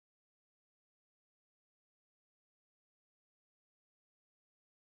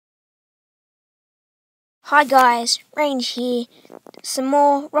Hi guys, Range here. Some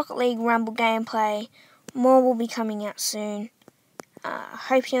more Rocket League Rumble gameplay. More will be coming out soon.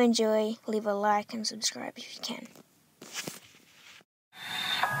 Hope you enjoy. Leave a like and subscribe if you can.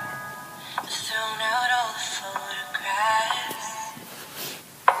 Thrown out all the photographs.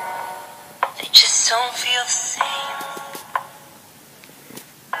 They just don't feel the same.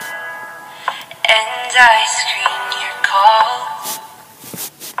 And I screen your calls,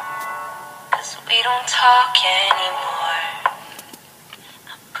 'cause we don't talk anymore.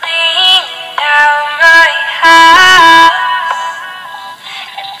 I'm cleaning out my house,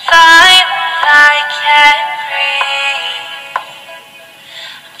 and finally I can breathe.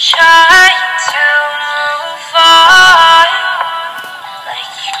 I'm trying to move on,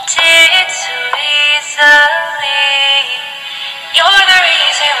 like you did so easily. You're the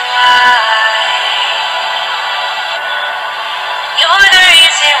reason why. You're the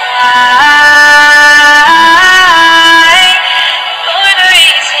reason why. You're the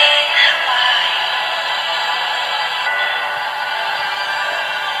reason why.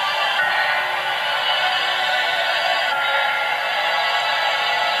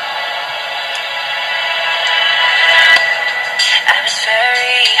 I was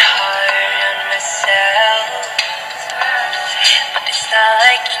very hard on myself, but it's not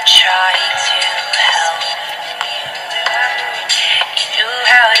like you tried to help. You knew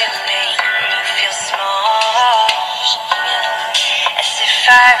how to make me feel small, as if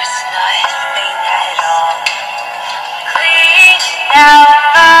I was nothing at all. Cleaning out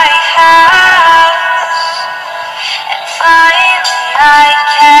my house, and finally I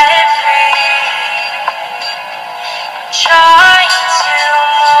can breathe. Trying to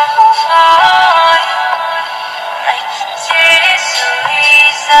move on, like you did so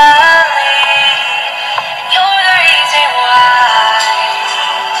easily. You're the reason why.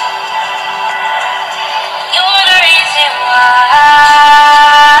 You're the reason why.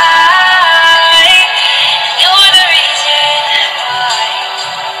 You're the reason why.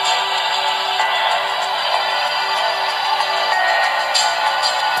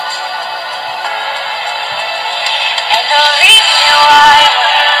 And the reason why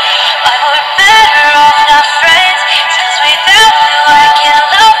we're better off not friends, 'cause without you I can't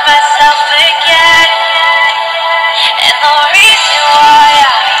love myself again. And the reason why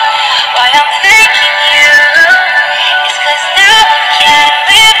I'm thanking you is 'cause now I can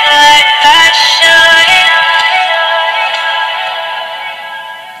live like I should.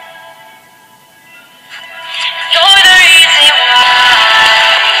 You're the reason why.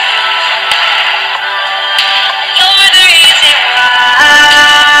 You're the reason why.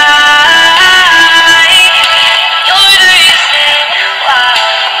 You're the reason why.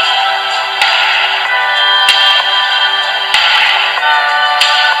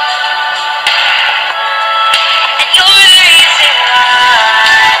 And you're the reason why.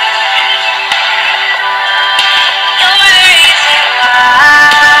 You're the reason why.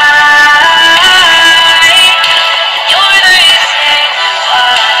 You're the reason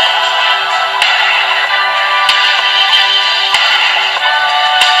why.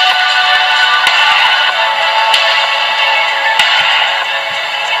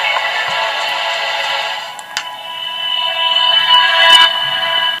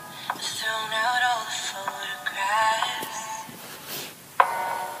 Thrown out all the photographs.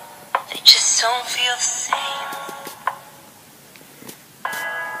 They just don't feel the same.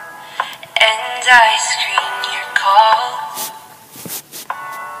 And I screen your calls,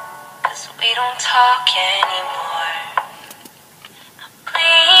 'cause we don't talk anymore. I'm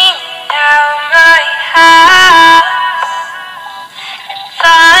cleaning out my house, and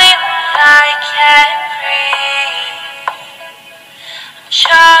finally I can breathe. I'm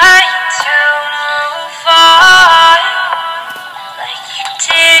trying to move on, like you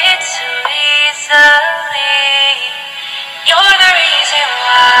did so easily. You're the reason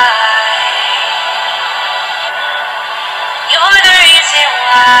why. You're the reason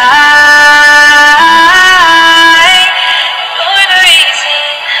why. You're the reason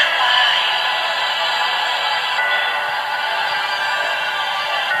why.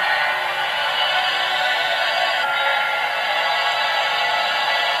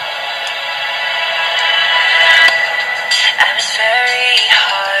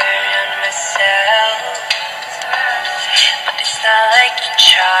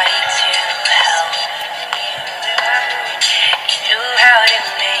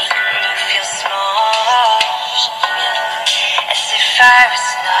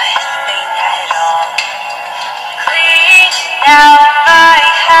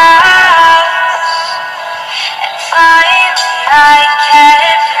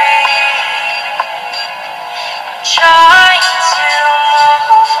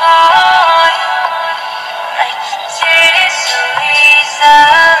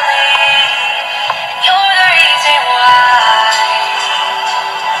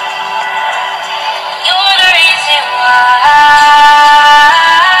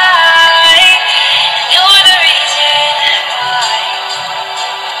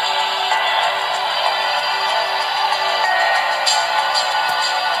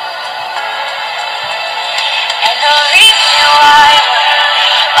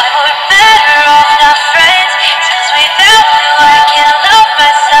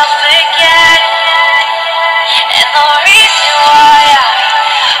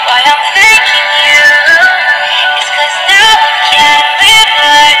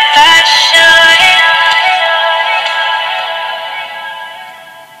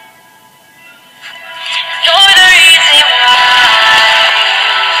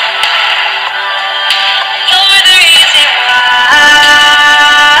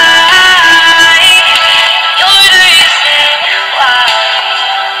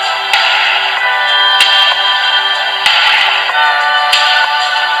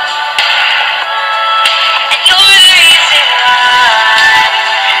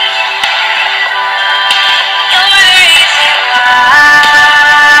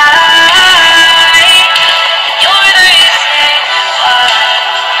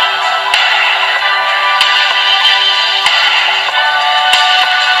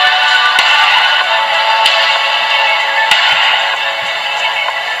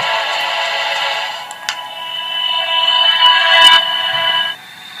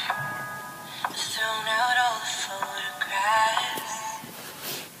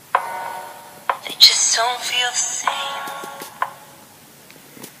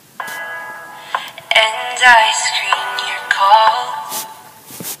 I screen your calls,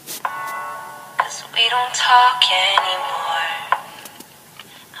 'cause we don't talk anymore.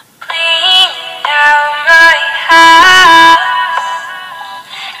 I'm cleaning out my house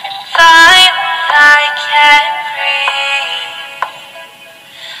and find I can't breathe.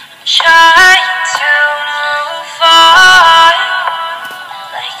 I'm trying to move on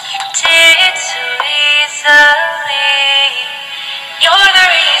like you did so easily. You're the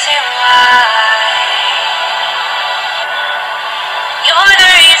reason why. You're the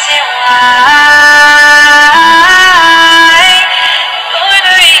reason why. You're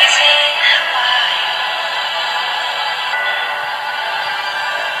the reason why.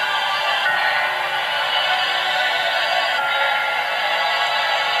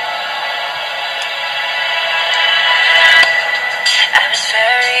 I was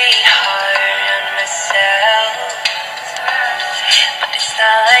very hard on myself, but it's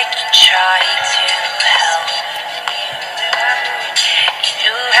not like you tried to help. You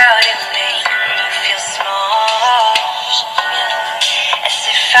knew how to make me feel small, as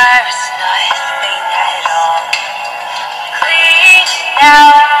if I was nothing at all. Cleaning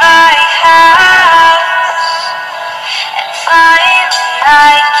out my house and finally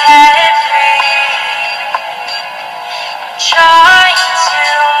I can breathe. Trying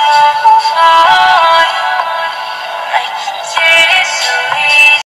to